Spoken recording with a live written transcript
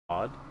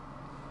Odd.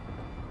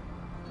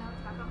 Now it's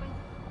back open.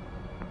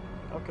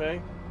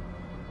 Okay.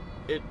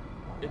 It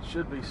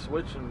should be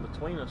switching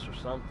between us or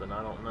something.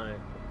 I don't know. I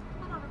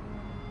don't know.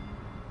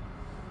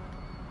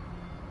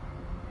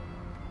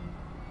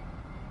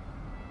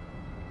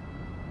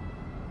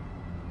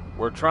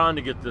 We're trying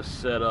to get this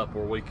set up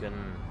where we can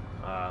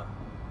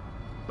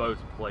both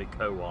play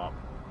co-op.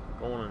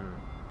 Go on and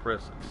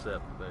press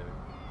accept, baby.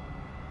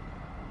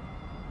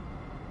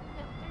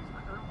 Yep, there's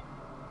my girl.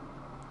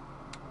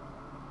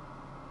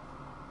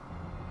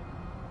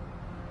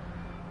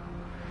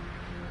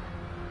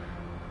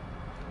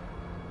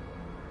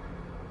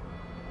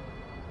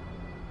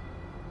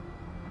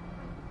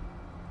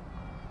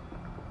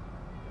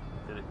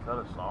 Did it cut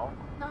us off?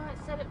 No, it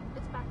said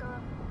it's back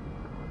up.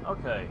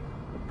 Okay.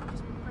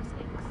 Just press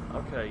X.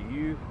 Okay,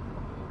 you...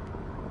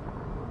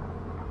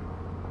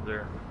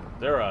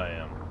 There I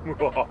am.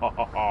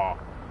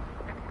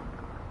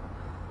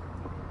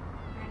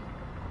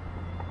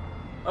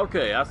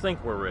 Okay, I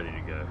think we're ready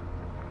to go.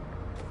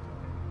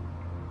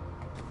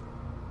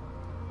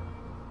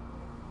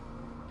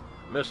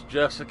 Miss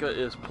Jessica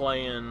is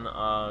playing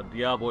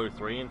Diablo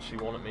 3 and she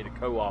wanted me to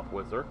co-op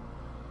with her.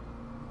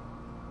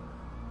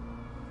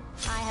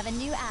 I have a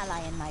new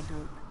ally in my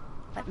group,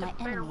 but my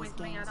Bear enemies with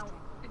me. gain I don't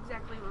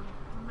exactly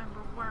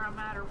remember where I'm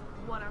at or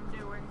what I'm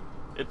doing.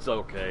 It's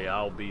okay.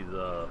 I'll be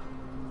the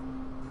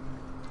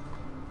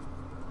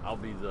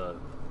killer.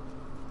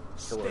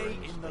 Stay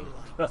in the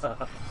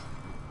light.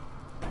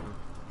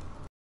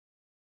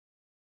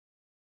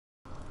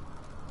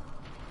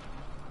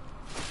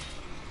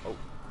 Oh,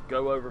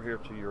 go over here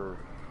to your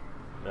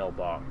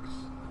mailbox.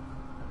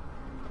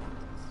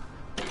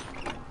 I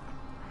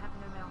have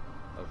no mail.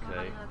 Okay.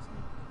 Nobody loves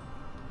me.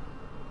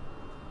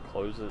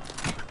 Close it.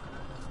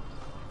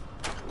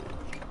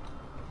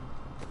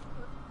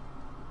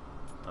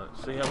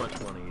 See how much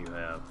money you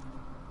have.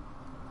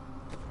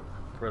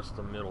 Press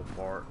the middle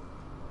part.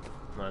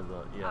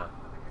 No, yeah.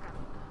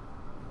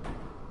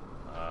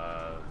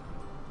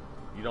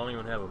 You don't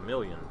even have 1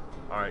 million.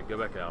 Alright, go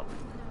back out.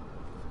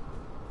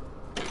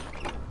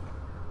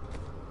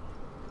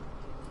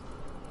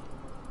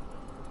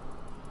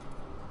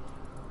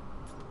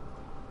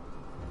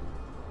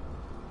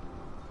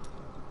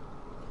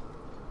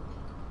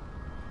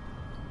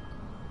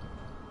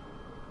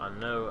 I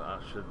know I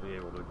should be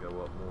able to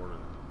go up more than...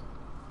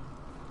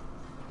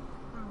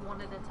 One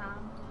at a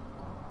time.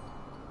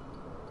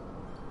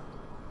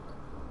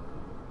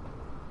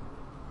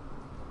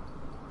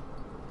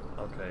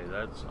 Okay,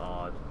 that's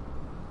odd.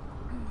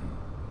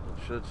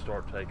 It should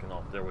start taking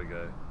off. There we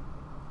go.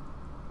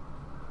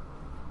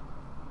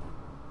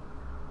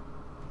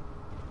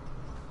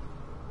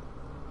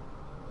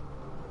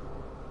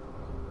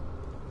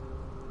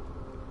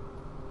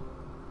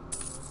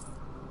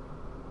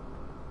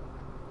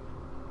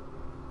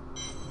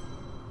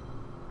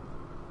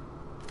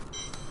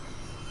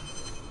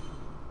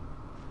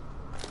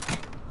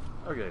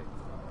 Okay.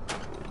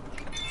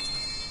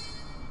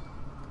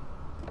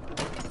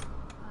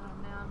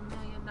 I'm now $1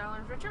 million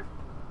richer.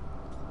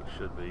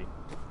 Should be.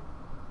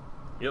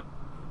 Yep.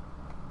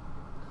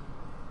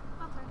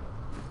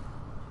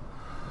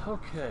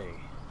 Okay.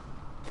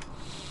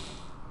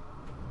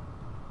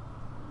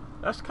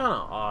 That's kind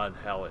of odd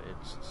how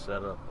it's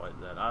set up like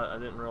that. I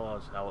didn't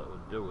realize how it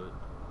would do it.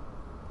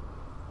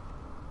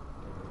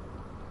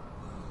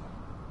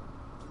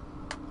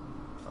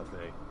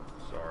 Okay.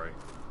 Sorry.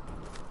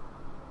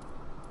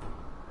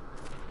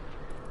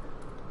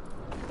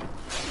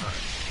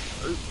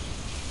 Oops.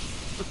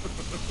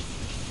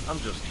 I'm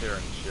just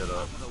tearing shit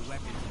up.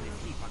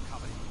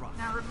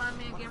 Now remind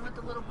me again what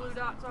the little blue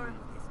dots are.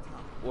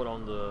 What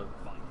on the...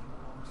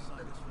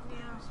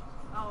 Yeah.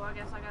 Oh, I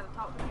guess I gotta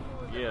talk to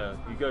people. Yeah,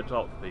 you go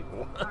talk to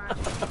people. Alright,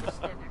 just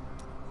stand there.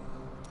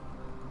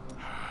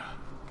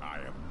 I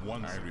am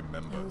one. I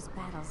remember. Those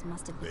battles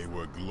must have They been...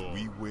 were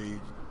we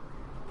waged.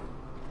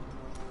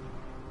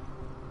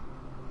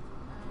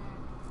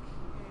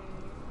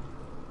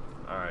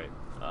 Alright,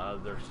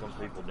 there's some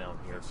people down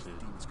here too.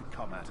 Demons could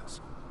come at us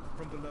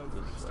from below.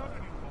 This, Oh,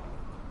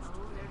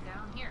 they're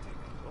down here.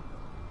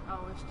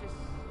 Oh, it's just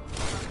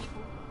some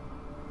people.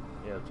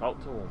 yeah, talk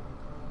to them.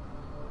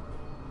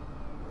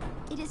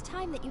 It is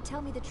time that you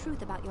tell me the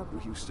truth about your We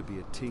group. used to be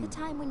a team. The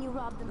time when you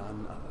robbed them.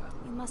 None other.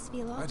 You must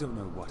feel I awful. don't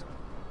know what.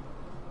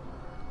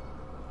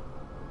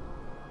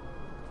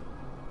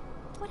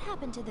 What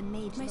happened to the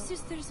mage? My lord?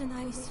 sisters and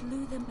I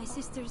slew them. My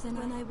sisters and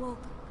when I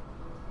woke.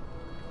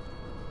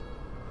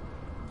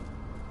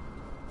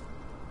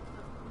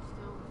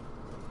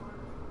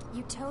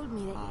 You told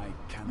me that I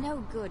cannot. no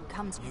good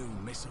comes from... You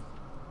miss him.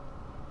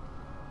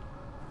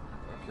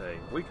 Okay,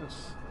 we can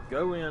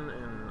go in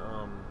and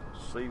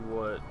see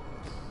what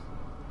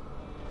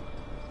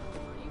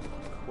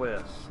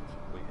quest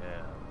we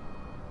have.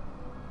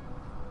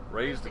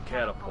 Raise the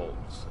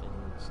catapults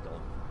in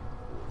stone.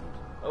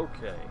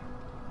 Okay.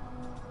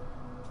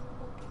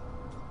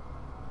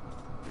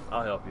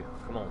 I'll help you.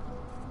 Come on.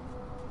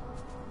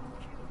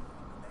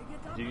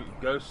 Do you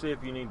go see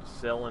if you need to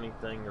sell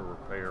anything or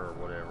repair or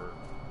whatever.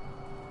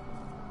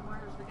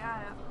 Where's the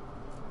guy at?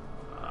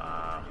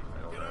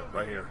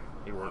 Right here.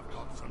 He works. I've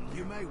got some.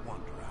 You may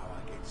wonder how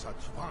I get such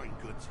fine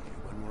goods here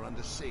when we're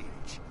under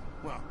siege.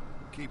 Well,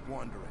 keep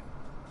wondering.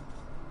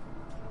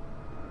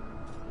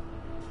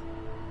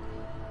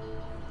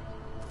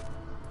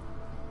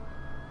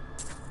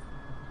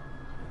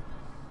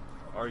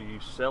 Are you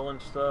selling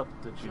stuff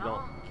that you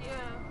don't? Junk,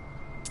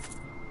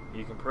 yeah.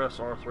 You can press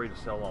R3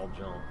 to sell all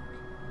junk.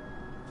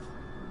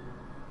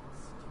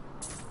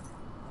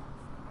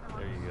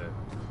 There you go.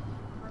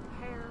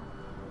 Repair.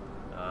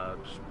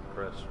 Just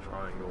press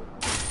triangle.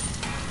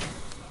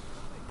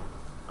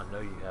 I know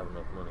you have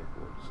enough money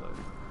for it, so.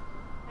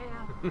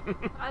 Yeah,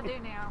 I do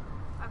now.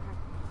 Okay.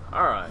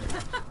 Alright.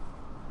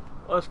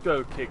 Let's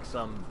go kick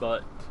some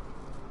butt.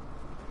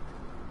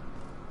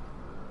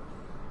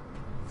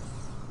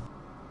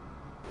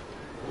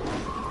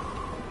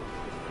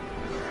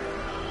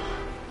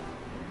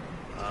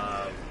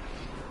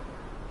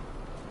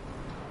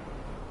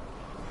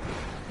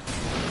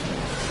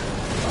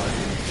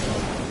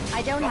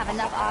 I don't have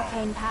enough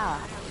arcane power.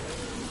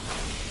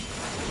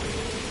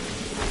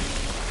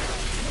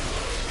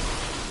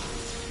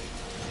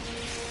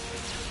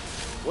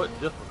 What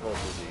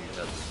difficulty do you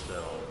have to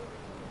sell?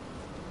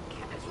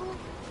 Casual?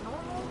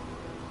 Normal?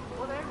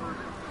 Whatever?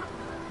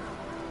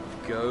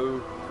 Go,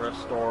 press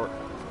start.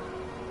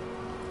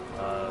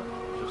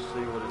 Just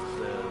see what it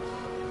says.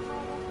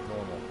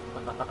 Normal.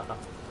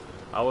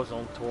 I was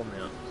on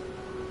torment.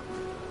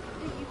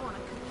 Do you want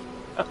to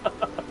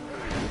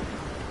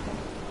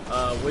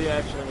We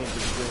actually need to go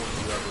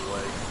the other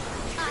way.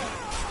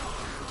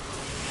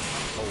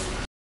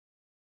 Oh.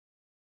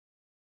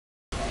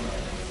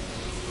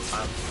 I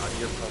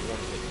guess I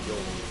wanted to go.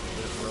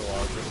 Didn't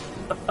realize it.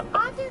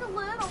 I did a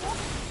little.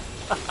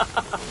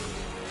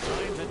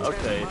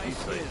 Okay, if you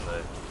say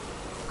so.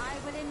 I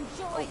will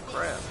enjoy Oh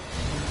crap.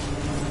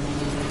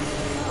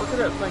 Look at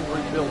that thing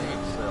rebuilding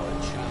itself.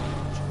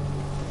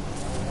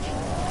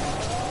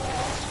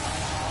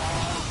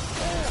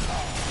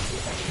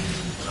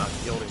 And I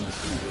killed him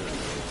too good.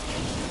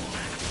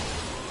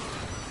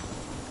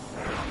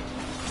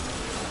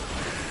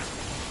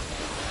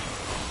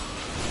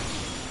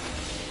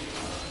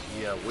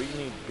 Yeah, we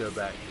need to go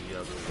back the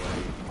other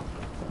way.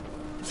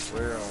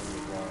 We're on the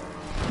wrong.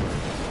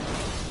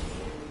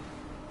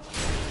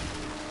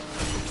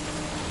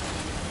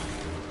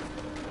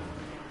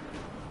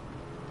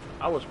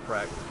 I was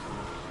practicing,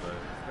 so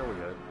here we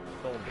go.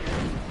 Don't do it.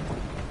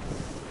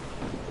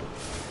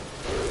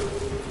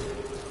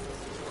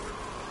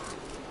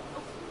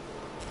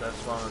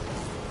 That's fine.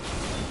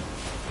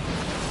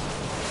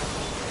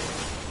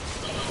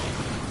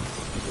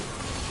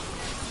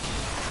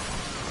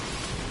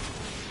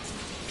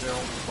 They're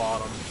on the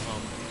bottom.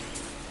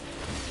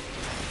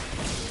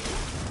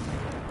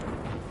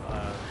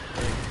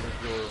 Here's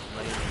your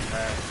main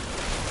attack.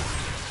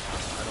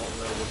 I don't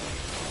know what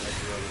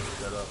your other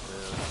setup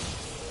is.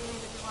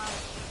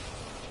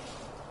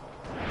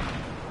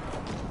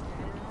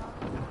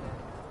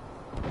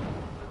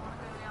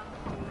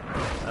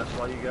 That's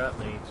why you got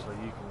me, so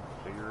you can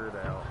figure it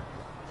out.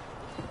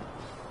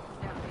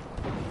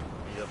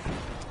 Yep.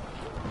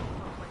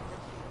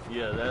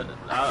 Yeah, that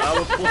I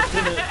was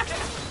looking at you.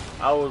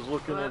 I was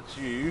looking at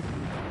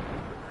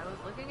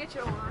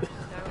yours, so it says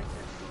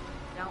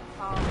don't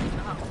fall in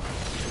the hole.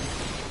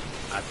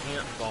 I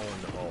can't fall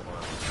in the hole,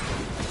 huh?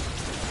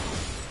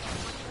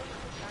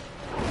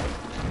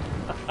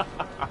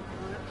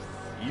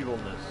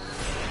 Evilness.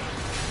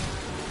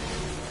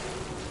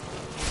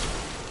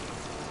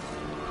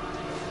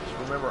 Just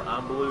remember,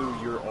 I'm blue,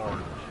 you're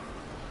orange.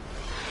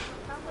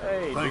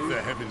 Hey, Thank dude.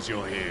 the heavens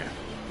you're here.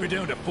 We're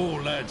down to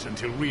 4 lads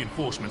until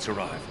reinforcements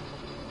arrive.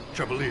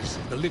 Trouble is,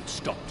 the lift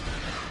stopped.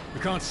 We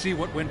can't see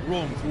what went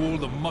wrong through all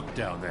the muck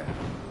down there.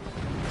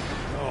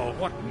 Oh,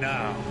 what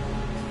now?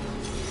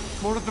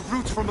 More of the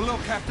brutes from below,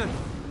 Captain.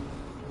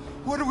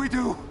 What do we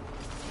do?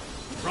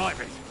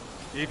 Private,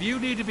 if you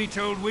need to be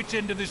told which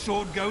end of the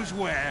sword goes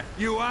where,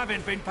 you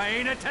haven't been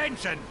paying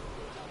attention.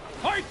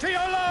 Fight to your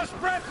last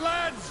breath,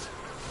 lads!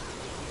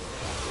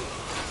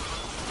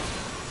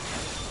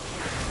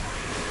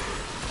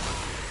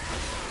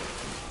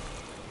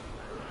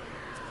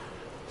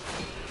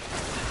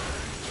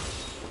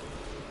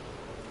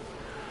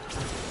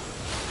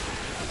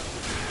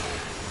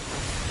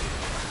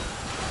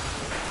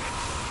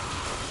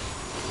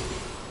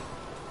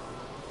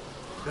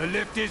 The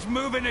lift is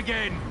moving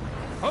again!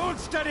 Hold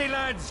steady,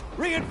 lads!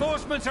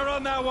 Reinforcements are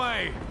on their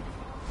way!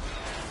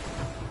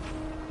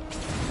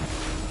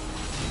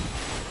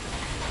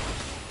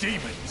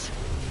 Demons!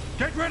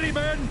 Get ready,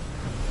 men!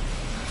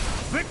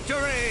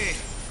 Victory!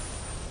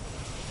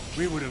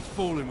 We would have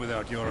fallen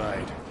without your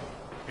aid.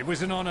 It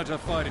was an honor to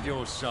fight at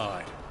your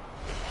side.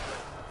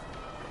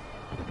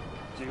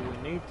 Do we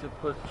need to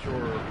put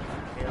your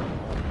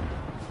camp on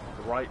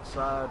the right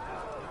side?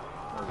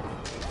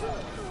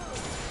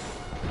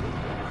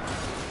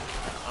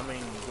 I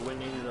mean, do we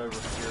need it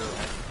over here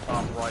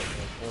on the top right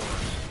hand corner?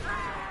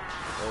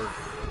 Or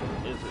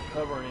is it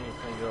covering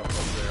anything up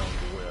there on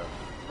the left?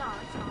 No,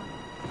 it's not.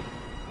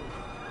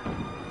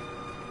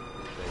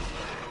 Okay.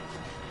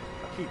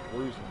 I keep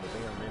losing the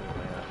damn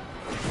mini-map.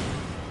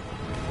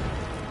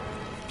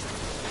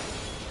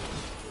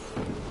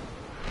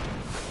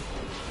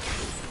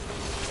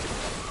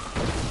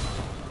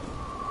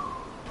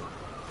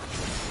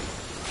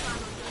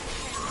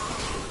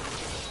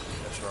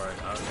 That's right.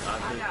 I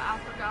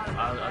forgot about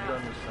I've that.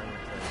 done the same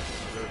thing.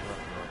 There's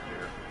nothing up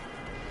here.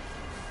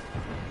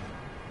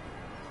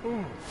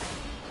 Ooh.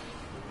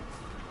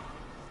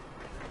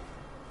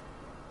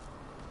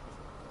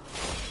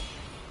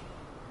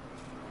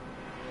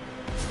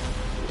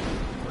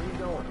 Where are you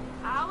going?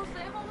 I was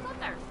saying what was up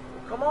there.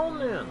 Well, come on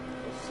then.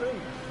 Let's see.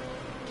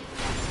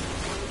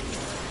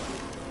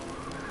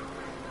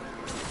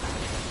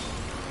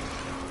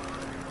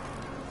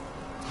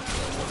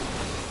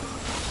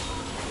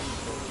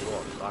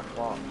 What?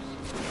 Cyclops.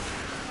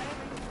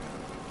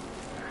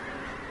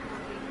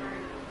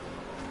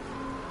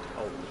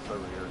 Oh, it's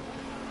over here.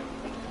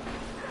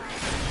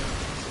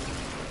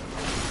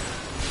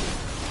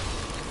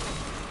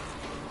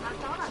 I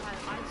thought I had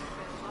ice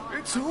cream.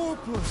 It's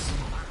hopeless.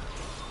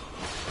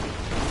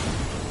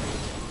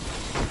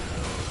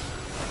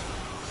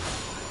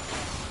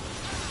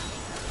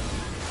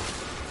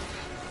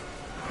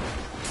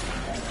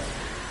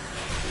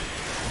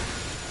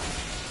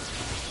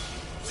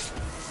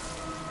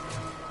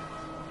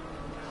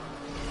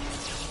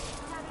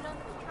 Had it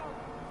under control.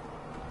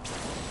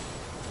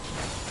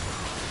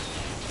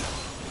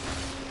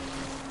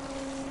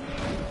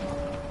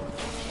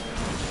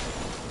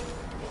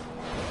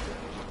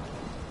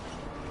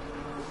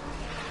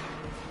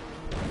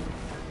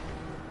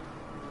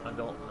 I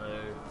don't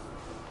know.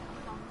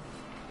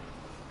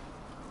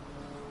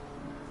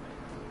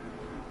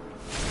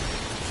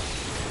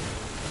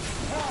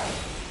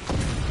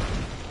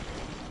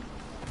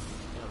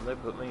 Damn, they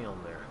put me on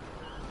there.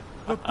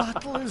 The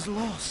battle is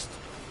lost.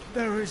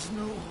 There is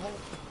no hope.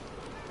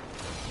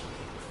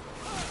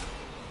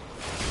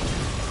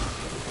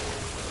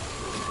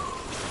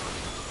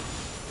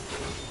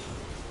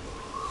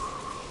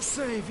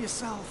 Save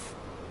yourself.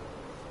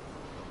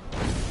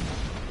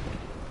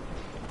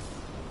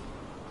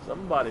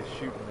 Somebody's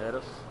shooting at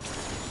us.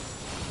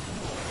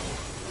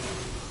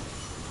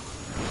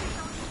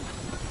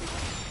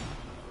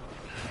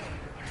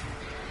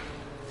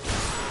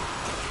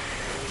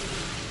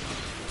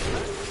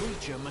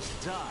 Creature must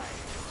die.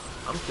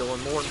 I'm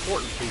killing more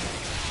important people.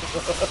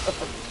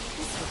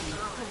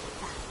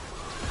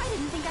 I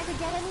didn't think I could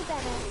get any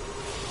better.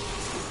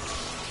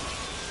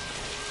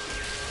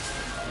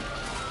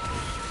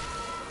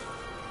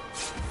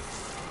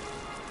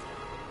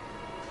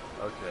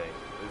 Okay,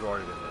 we've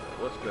already been there.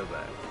 Let's go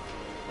back.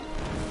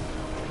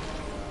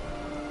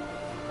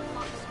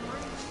 Unlock some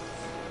rooms.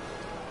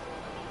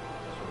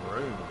 Some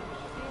rooms.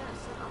 Yeah, it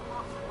said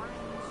unlock some rooms.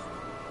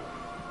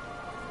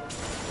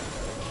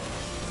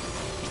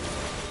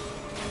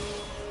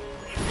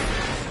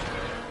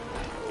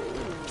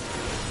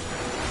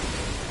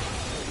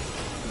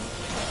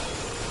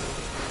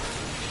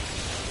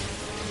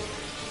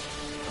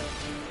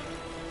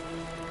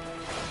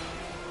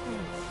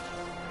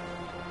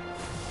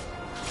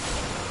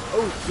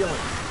 Oh,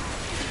 killing.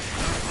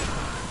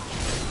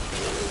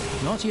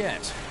 Not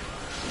yet.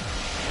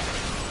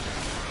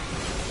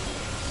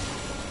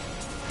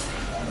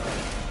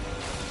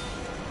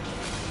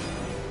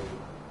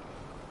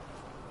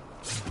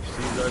 You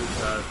see those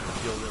guys can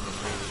kill them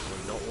immediately.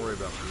 Don't worry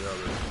about the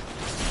others.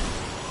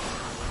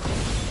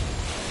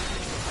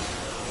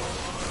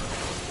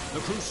 The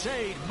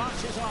crusade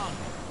marches on.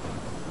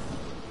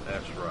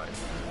 That's right.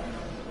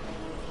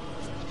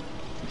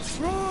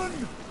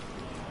 Run!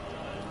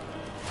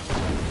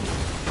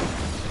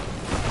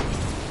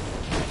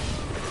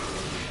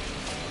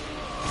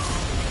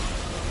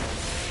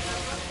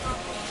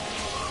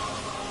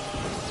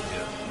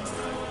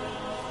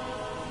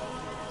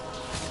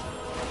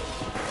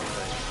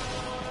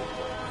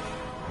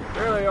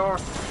 There they are.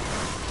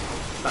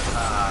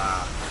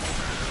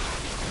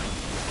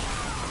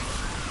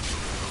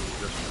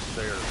 Just the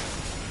stairs.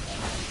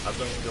 I've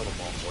done killed them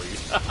all for you.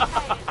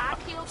 Hey, I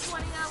killed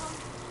 20 of them.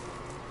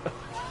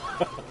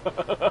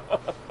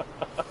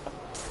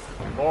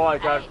 Boy,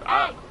 guys.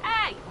 Hey!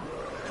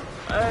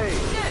 Hey!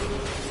 Dude!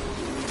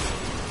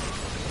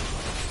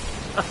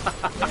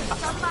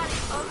 Somebody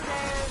over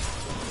there.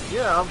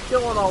 Yeah, I'm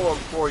killing all of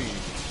them for you.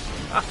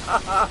 I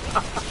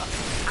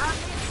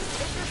mean,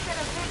 it just said a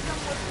victim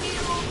was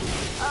killed,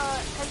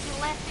 because you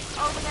left it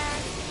over there.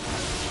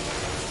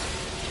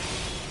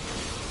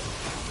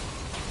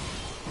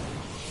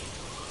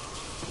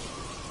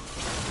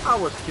 I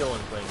was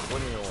killing things.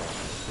 Leave me alone.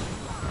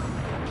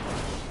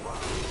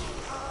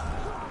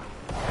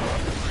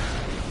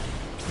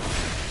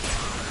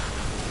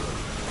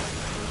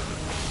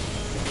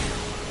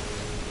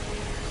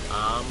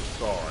 I'm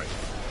sorry.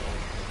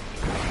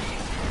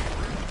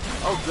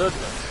 Oh,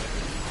 goodness.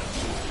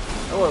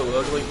 Hello,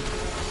 ugly.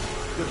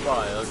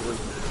 Goodbye, ugly.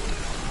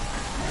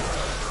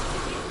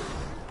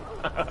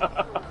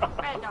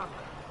 Red dog.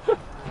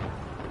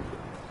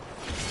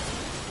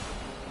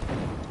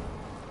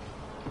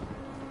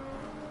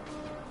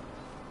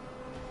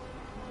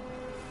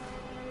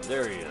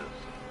 There he is.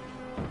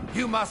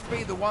 You must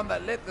be the one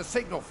that lit the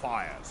signal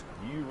fires.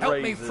 You Help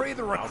me raise it, free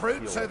the I'll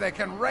recruit kill so it. they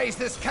can raise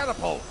this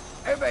catapult.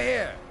 Over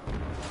here.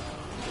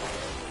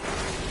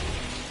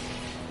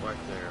 Right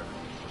there.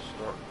 Just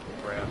start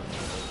grabbing it.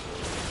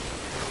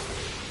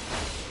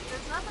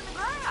 There's nothing to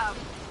grab.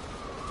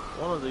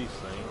 One of these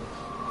things.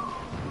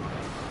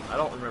 I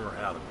don't remember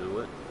how to do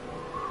it.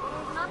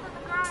 There's nothing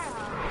to grab.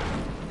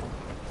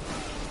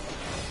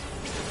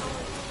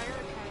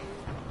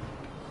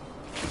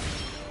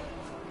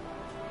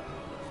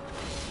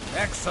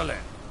 Excellent.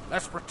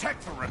 Let's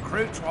protect the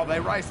recruits while they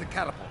raise the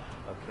catapult.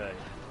 Okay.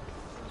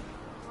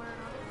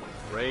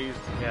 Raise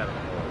the catapult.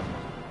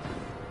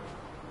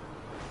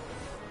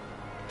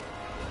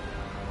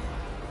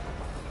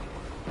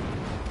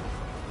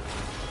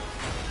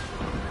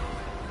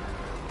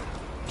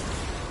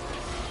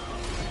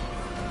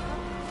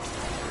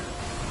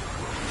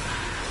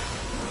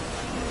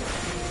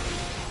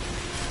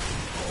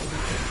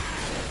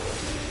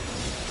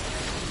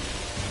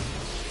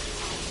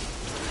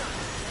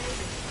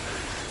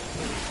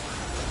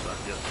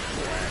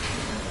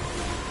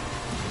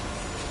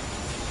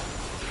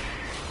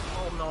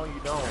 Oh no,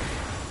 you don't.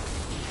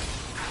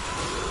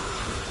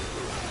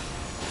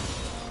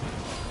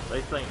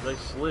 They think they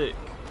slick.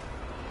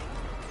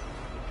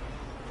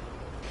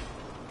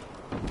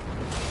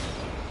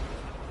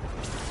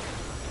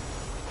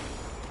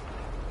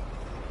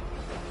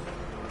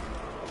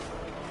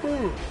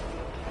 Ooh.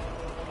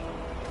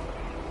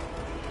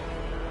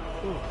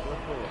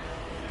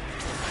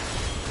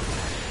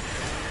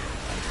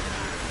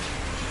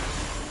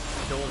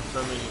 Killing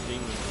so many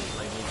demons will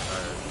make me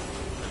tired.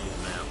 I need a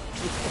nap.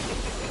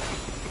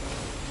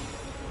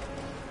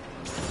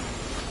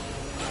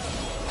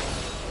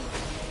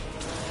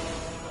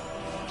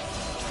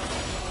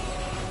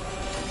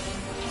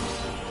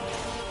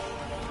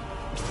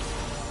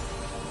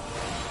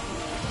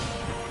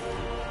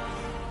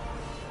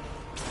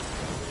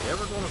 You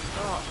ever gonna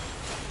stop?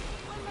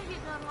 When they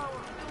get done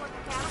doing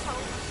the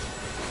catapult,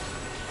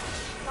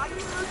 why are you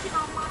looking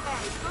on my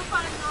bag? Go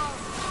find your own.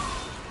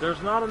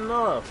 There's not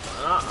enough.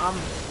 I'm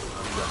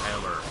the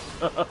hammer.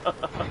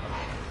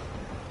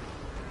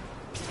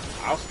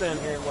 I'll stand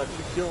here and let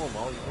you kill them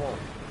all you want.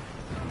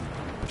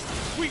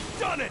 We've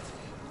done it!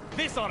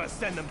 This ought to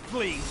send them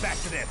fleeing back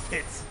to their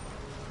pits.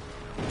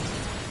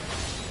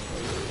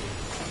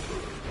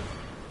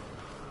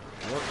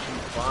 Once you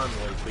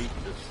finally beat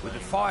this thing. With the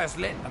fires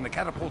lit and the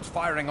catapults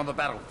firing on the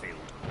battlefield,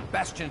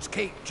 Bastion's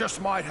keep just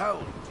might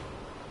hold.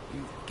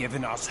 You've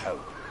given us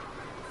hope.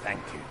 Thank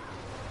you.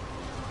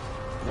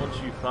 Once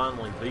you've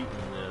finally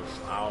beaten this,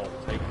 I'll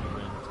take you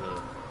into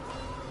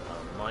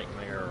a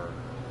nightmare or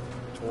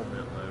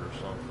torment mode or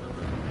something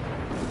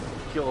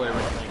and kill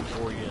everything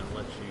for you and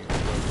let you go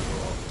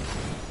off.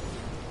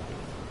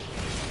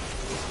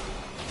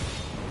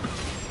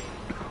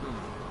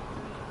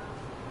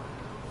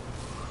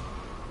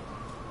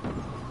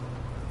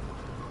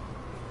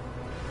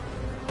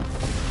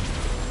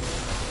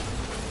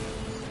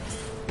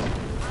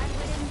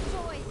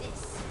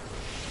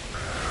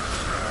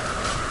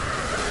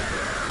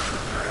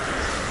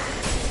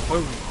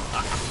 Boom! I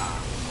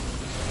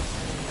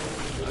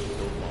killed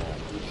them all.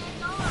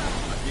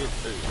 I did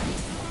too.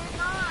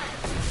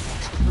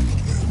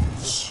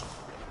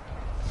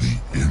 The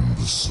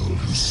imbecile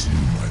who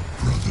slew my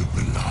brother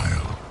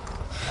Belial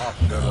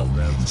now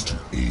means to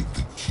aid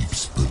the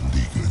keep's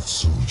beleaguered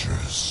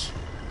soldiers.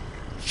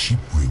 She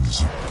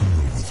brings a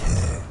girl with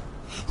her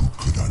who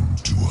could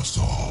undo us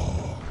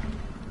all.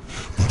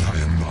 But I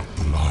am not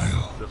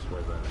Belial. This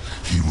way, then.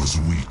 He was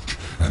weak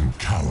and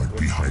cowered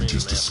behind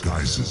his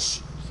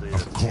disguises.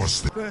 Of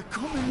course We're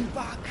coming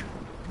back.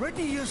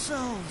 Ready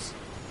yourselves.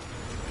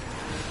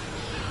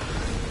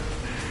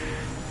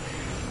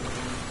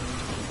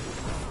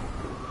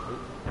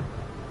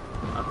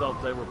 I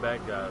thought they were bad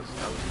guys.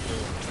 I was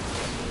killing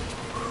them.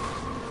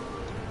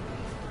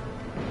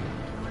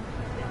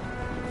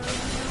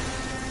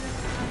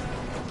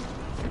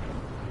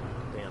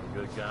 Damn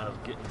good guys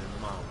getting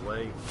in my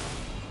way.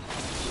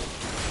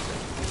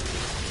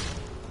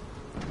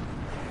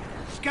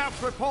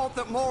 Scouts report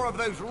that more of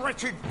those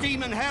wretched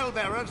demon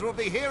hellbearers will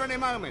be here in a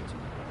moment.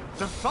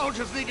 The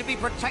soldiers need to be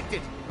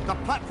protected. The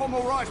platform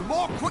will rise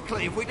more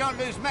quickly if we don't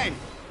lose men.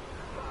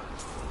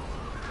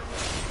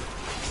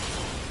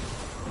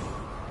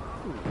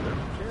 Ooh, there's a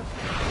chest.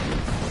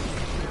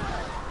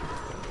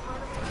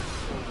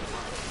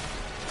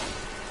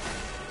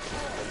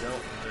 I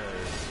don't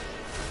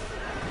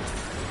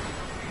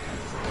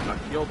know. I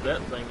killed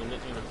that thing and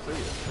didn't even see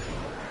it.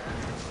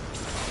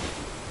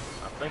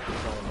 I think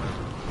it's on there.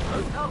 Oh,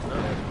 no,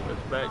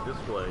 it's back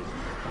this way.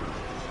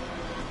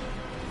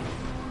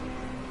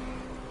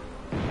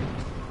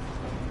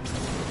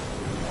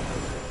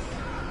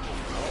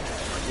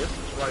 I guess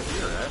it's right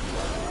here,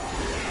 actually.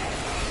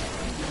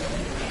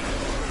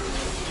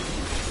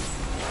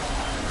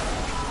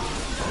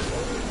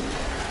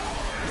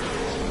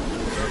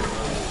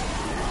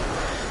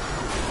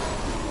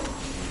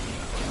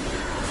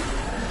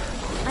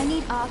 I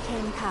need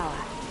arcane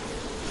power.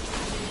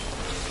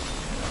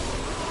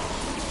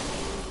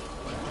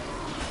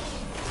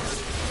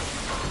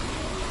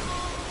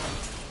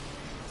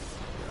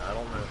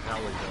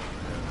 probably don't.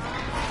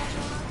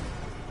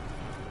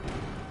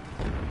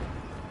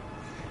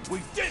 We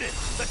did it!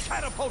 The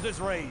catapult is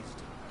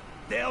raised!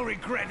 They'll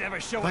regret ever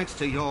showing... Thanks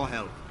to your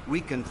help,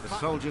 we can... The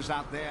soldiers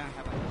out there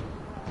have a...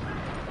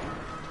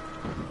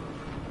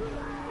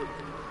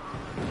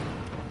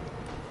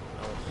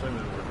 I'm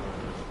assuming we're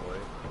going this way.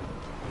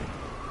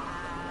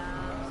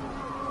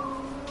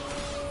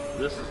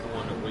 This is the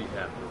one that we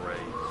have to raise.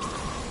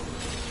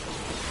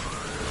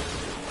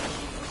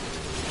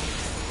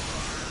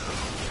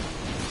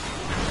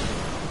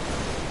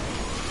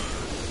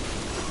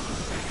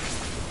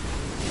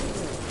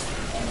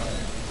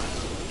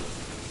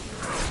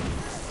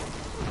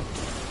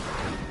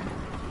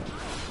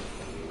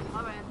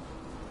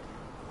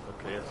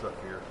 Okay, it's up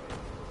here.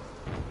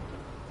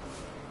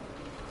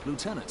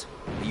 Lieutenant,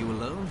 are you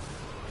alone?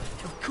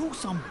 Of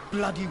course I'm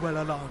bloody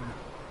well alone.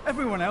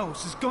 Everyone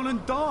else has gone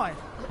and died.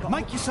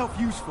 Make yourself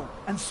useful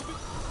and speak.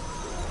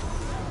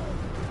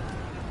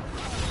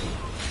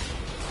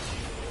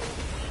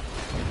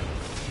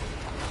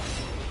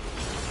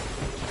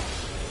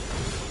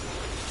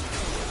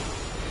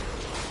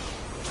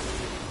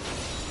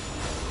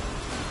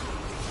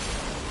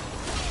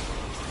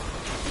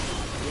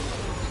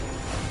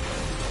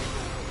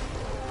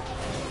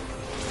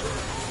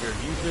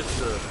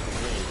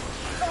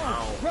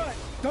 Right,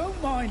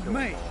 don't mind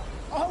me.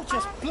 I'll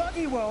just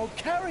bloody well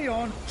carry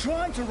on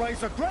trying to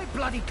raise a great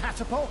bloody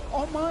catapult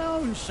on my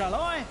own, shall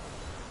I?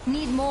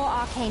 Need more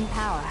arcane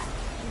power.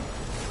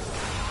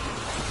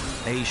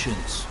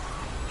 Patience.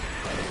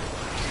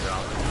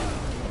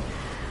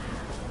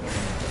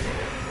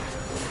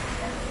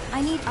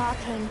 I need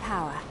arcane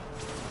power.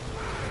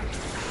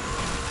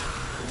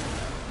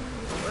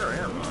 Where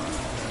am I?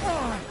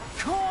 I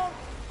can't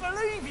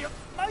believe you're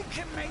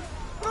making me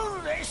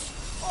do this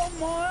on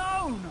my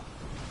own.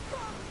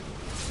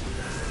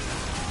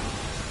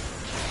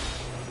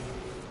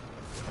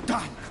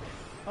 Done.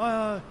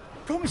 I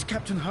promised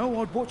Captain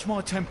Ho I'd watch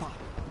my temper.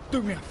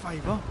 Do me a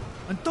favour,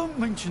 and don't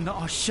mention that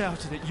I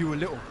shouted at you a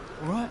little,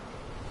 alright?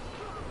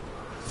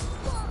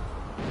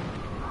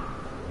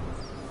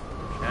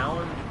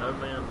 Challenge, no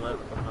man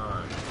left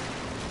behind.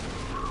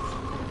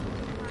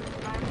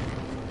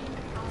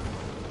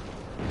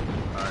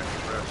 Alright,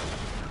 press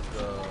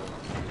the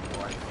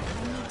right.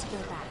 I need to go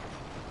back.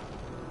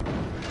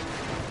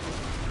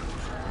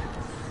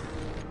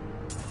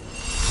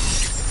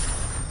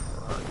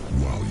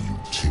 While you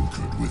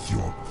tinkered with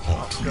your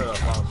pottery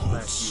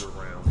catapults,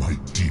 my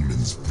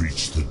demons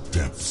breached the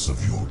depths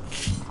of your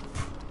keep.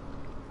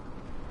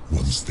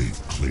 Once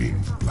they've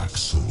claimed Black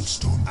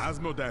Soulstone...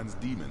 Asmodan's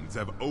demons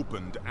have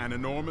opened an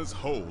enormous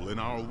hole in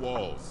our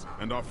walls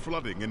and are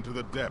flooding into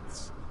the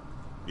depths.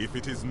 If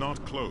it is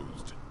not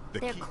closed,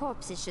 Their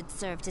corpses should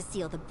serve to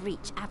seal the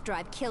breach after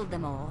I've killed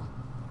them all.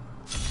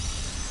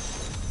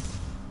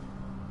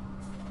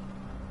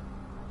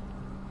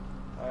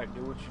 Alright,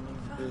 do what you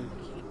need to do.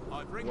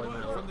 I bring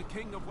word from the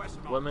King of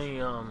Westmont. Let me,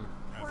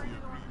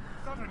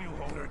 Got a new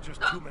hole. There are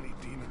just too many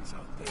demons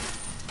out there.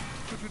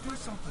 Could you do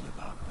something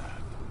about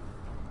that?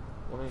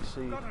 let me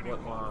see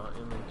what my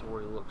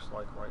inventory looks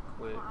like right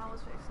quick. Well, I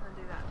was fixing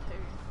to do that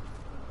too.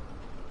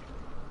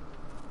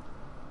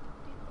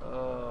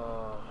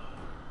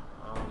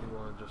 I'm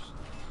gonna just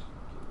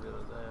get rid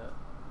of that.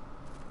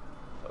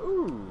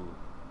 Ooh.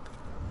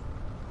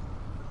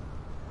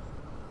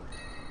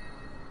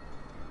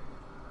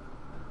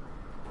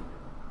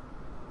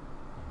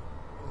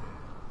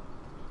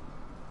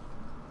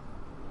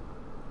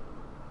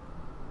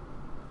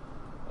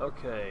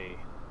 Okay,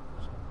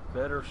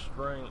 better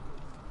strength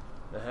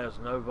that has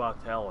no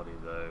vitality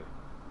though.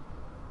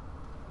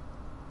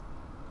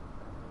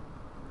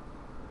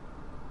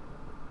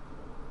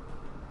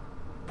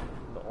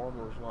 The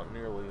armor's not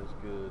nearly as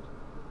good.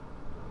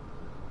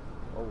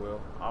 Oh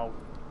well, I'll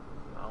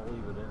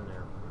leave it in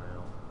there for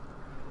now.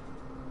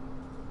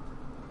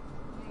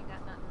 You ain't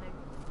got nothing new.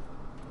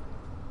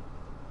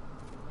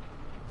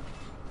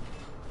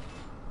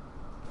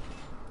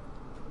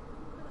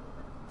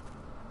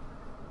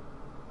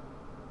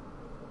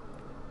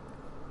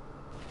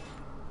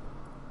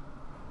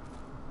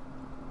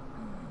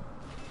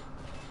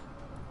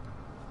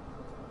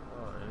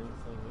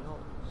 Anything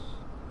else?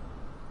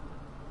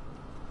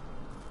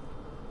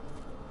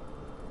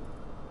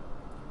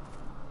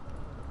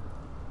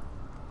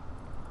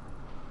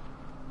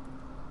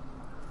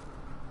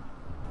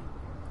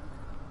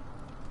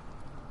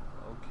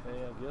 Okay,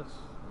 I guess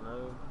no,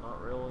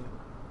 not really.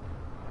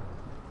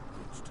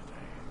 What's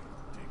today?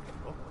 Take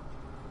a look.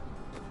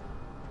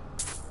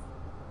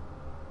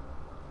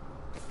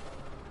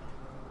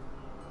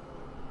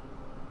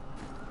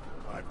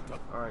 I've done.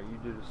 Alright, you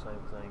do the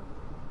same thing.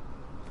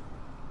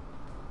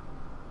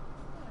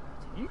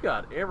 You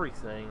got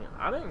everything.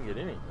 I didn't get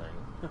anything.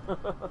 Well,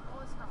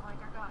 it's not like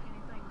I got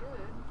anything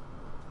good.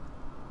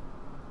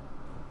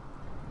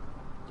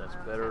 That's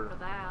Except better. for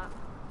that.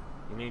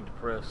 You need to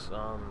press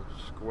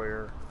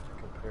square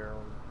to compare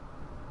them.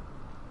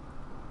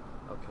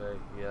 Okay,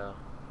 yeah.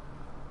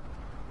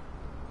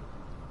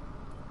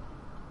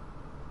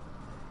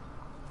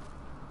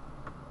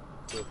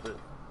 Flip it.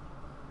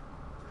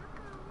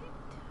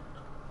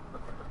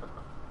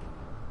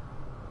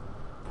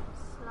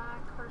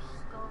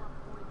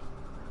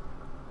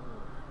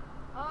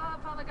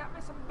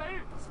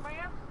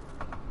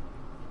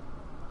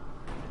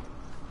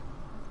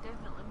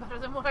 better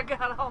than what I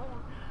got on.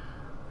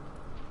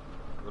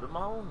 Put them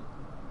on.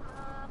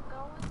 I'm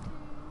going to.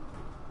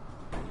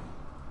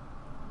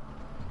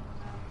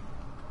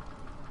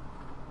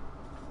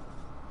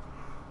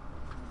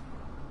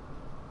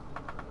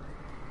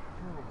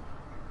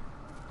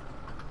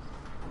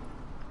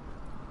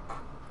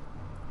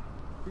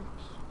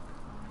 Oops.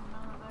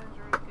 None of those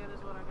are as good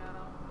as what I got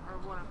on, or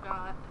what I've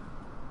got.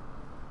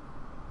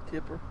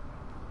 Tipper.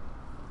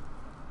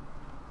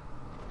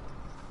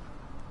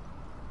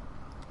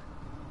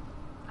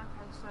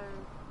 Okay, so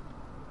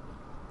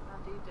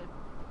I need to.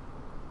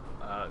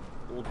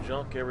 We'll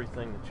junk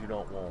everything that you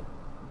don't want.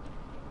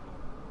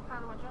 How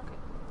do I junk it?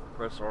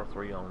 Press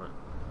R3 on it.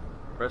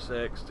 Press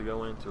X to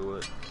go into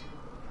it,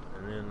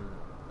 and then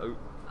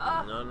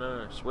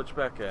no, switch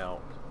back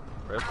out.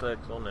 Press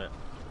X on that.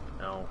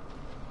 Now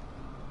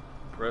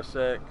press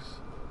X.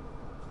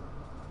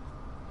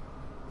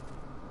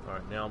 All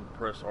right, now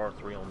press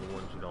R3 on the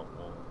ones you don't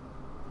want.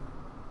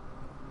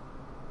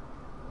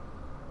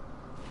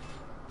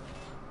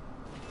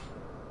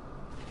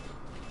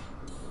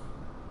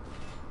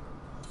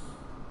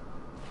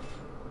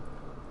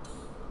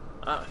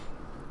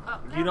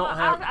 You don't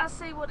have. I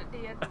see what it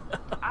did.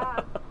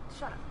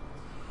 Shut up.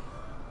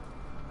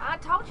 I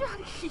told you how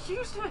to get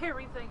used to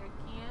everything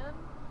again.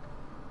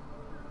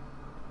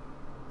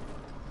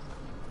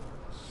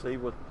 See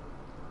what.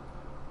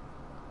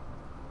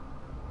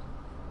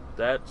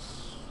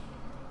 That's.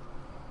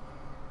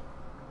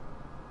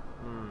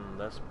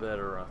 That's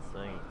better, I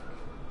think.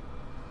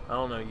 I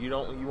don't know.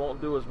 You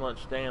won't do as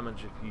much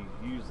damage if you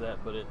use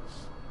that, but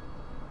it's.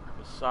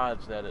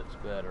 Besides that, it's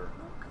better.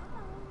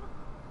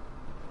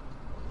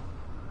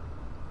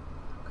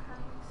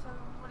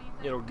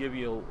 It'll give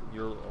you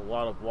a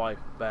lot of life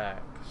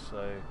back,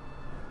 so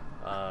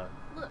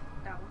look,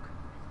 dog.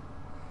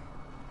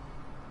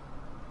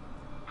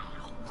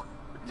 Ow.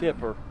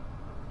 Tipper.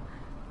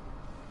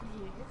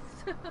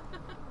 Yes. He's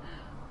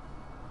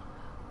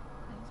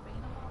being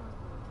a mama's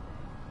boy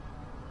today.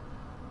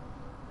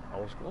 I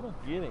was gonna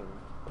get him.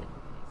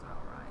 He's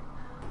alright.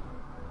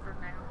 For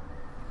now.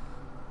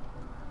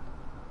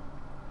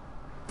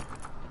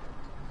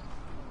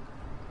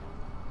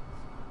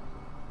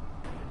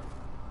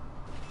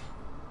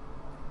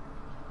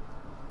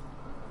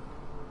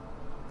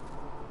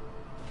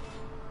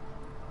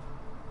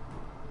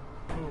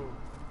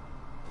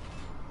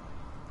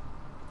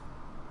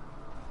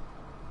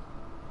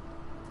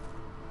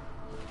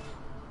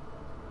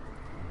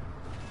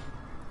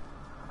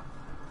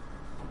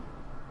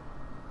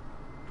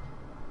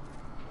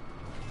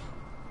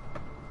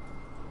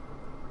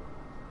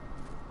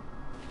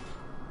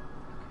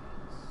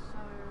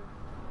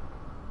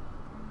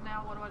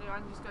 What do I do? I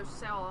can just go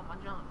sell all my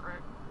junk,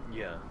 right?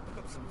 Yeah. Pick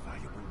up some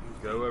valuable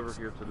new Go over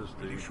here to this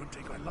dude. You should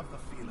take. I love the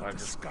feel I of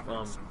just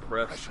discovering some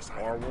press precious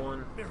item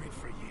R1 buried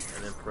for years.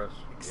 and then press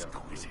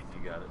Exquisite. Yeah,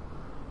 you got it.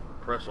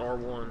 Press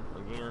R1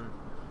 again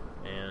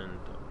and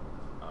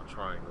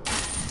triangle.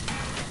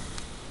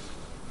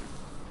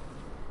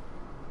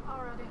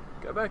 Alrighty.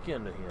 Go back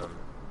into him.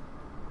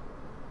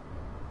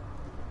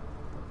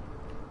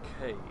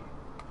 Okay.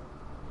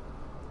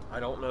 I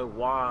don't know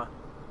why.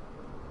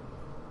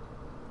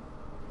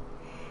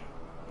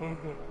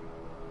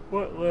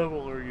 What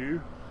level are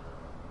you?